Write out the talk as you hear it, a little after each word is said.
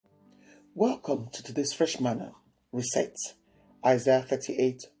Welcome to today's Fresh Manna Reset, Isaiah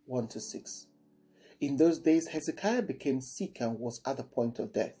 38 1-6. In those days, Hezekiah became sick and was at the point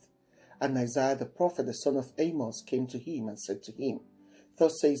of death. And Isaiah the prophet, the son of Amos, came to him and said to him,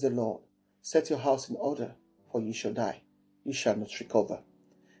 Thus says the Lord, Set your house in order, for you shall die, you shall not recover.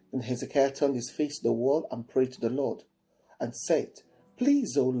 Then Hezekiah turned his face to the wall and prayed to the Lord, and said,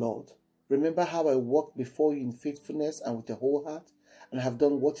 Please, O Lord, remember how I walked before you in faithfulness and with a whole heart, and have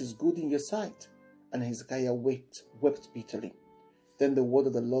done what is good in your sight. And Hezekiah wept bitterly. Then the word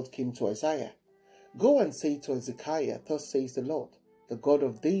of the Lord came to Isaiah. Go and say to Hezekiah, Thus says the Lord, the God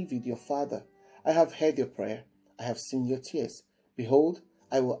of David your father, I have heard your prayer, I have seen your tears. Behold,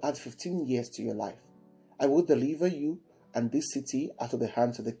 I will add 15 years to your life. I will deliver you and this city out of the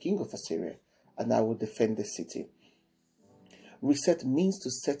hands of the king of Assyria, and I will defend the city. Reset means to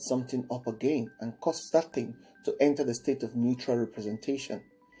set something up again and cause that thing to enter the state of neutral representation.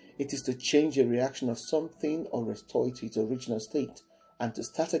 It is to change the reaction of something or restore it to its original state and to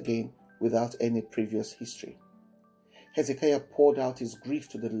start again without any previous history. Hezekiah poured out his grief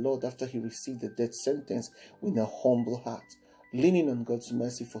to the Lord after he received the death sentence with a humble heart, leaning on God's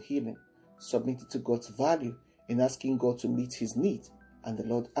mercy for healing, submitting to God's value in asking God to meet his need, and the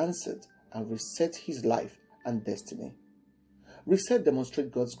Lord answered and reset his life and destiny. Reset demonstrates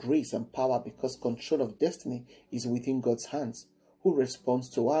God's grace and power because control of destiny is within God's hands, who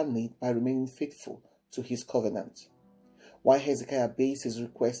responds to our need by remaining faithful to his covenant. While Hezekiah based his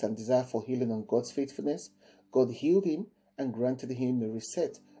request and desire for healing on God's faithfulness, God healed him and granted him a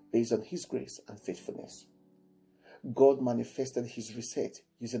reset based on his grace and faithfulness. God manifested his reset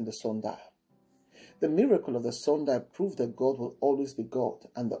using the sundial. The miracle of the sundial proved that God will always be God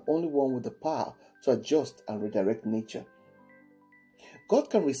and the only one with the power to adjust and redirect nature. God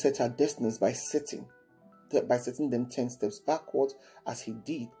can reset our destinies by setting them 10 steps backwards, as he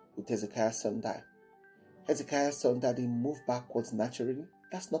did with Hezekiah's sundial. Hezekiah's sundial didn't move backwards naturally.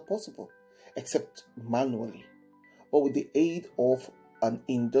 That's not possible, except manually, or with the aid of an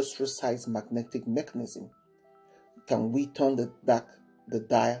industrial-sized magnetic mechanism. Can we turn the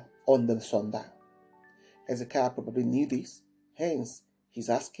dial on the sundial? Hezekiah probably knew this, hence he's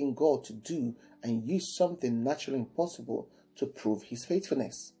asking God to do and use something naturally impossible to prove his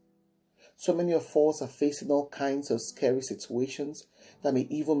faithfulness. So many of us are facing all kinds of scary situations that may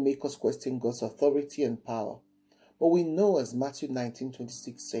even make us question God's authority and power. But we know, as Matthew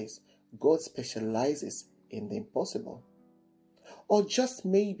 19:26 says, God specializes in the impossible. Or just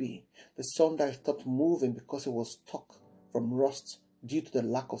maybe the sundial stopped moving because it was stuck from rust due to the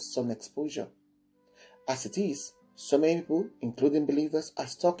lack of sun exposure. As it is, so many people, including believers, are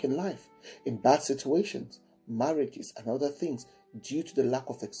stuck in life, in bad situations, marriages, and other things due to the lack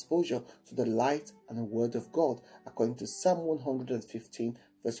of exposure to the light and the word of God, according to Psalm 115,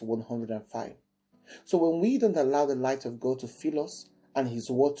 verse 105. So when we don't allow the light of God to fill us and his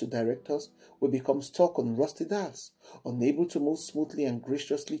word to direct us, we become stuck on rusty dials, unable to move smoothly and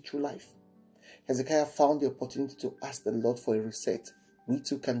graciously through life. Hezekiah found the opportunity to ask the Lord for a reset. We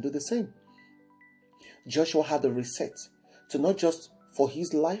too can do the same. Joshua had a reset, to not just for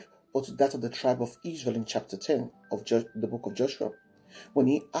his life, but to that of the tribe of Israel in chapter 10 of the book of Joshua, when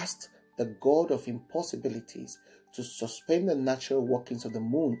he asked the God of impossibilities to suspend the natural workings of the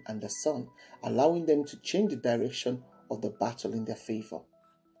moon and the sun, allowing them to change the direction of the battle in their favor.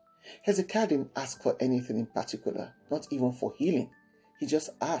 Hezekiah didn't ask for anything in particular, not even for healing. He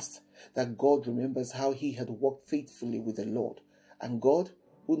just asked that God remembers how he had walked faithfully with the Lord, and God,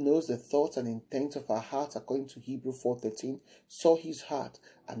 who knows the thoughts and intent of our hearts according to Hebrews 4:13, saw his heart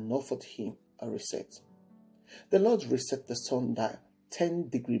and offered him a reset. The Lord reset the sundial 10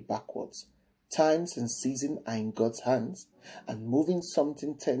 degrees backwards. Times and season are in God's hands, and moving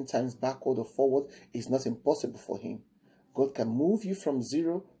something 10 times backward or forward is not impossible for him. God can move you from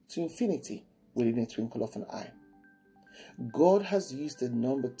 0 to infinity within a twinkle of an eye. God has used the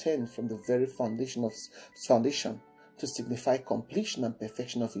number 10 from the very foundation to signify completion and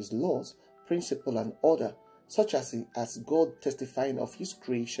perfection of his laws, principle, and order, such as God testifying of his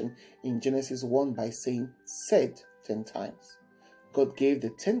creation in Genesis 1 by saying, said 10 times. God gave the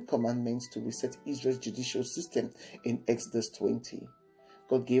 10 commandments to reset Israel's judicial system in Exodus 20.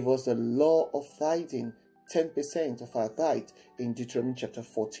 God gave us the law of tithing, 10% of our tithe, in Deuteronomy chapter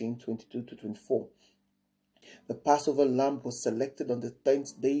 14, 22-24. The Passover lamb was selected on the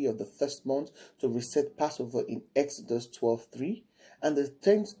 10th day of the first month to reset Passover in Exodus 12:3, and the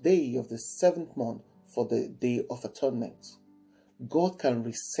 10th day of the 7th month for the Day of Atonement. God can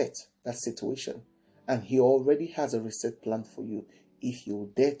reset that situation, and he already has a reset plan for you if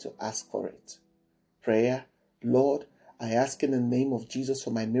you dare to ask for it. Prayer: Lord, I ask in the name of Jesus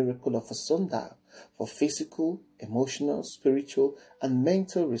for my miracle of a sundial, for physical, emotional, spiritual, and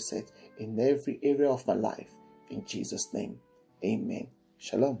mental reset in every area of my life. In Jesus' name, amen.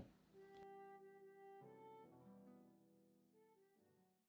 Shalom.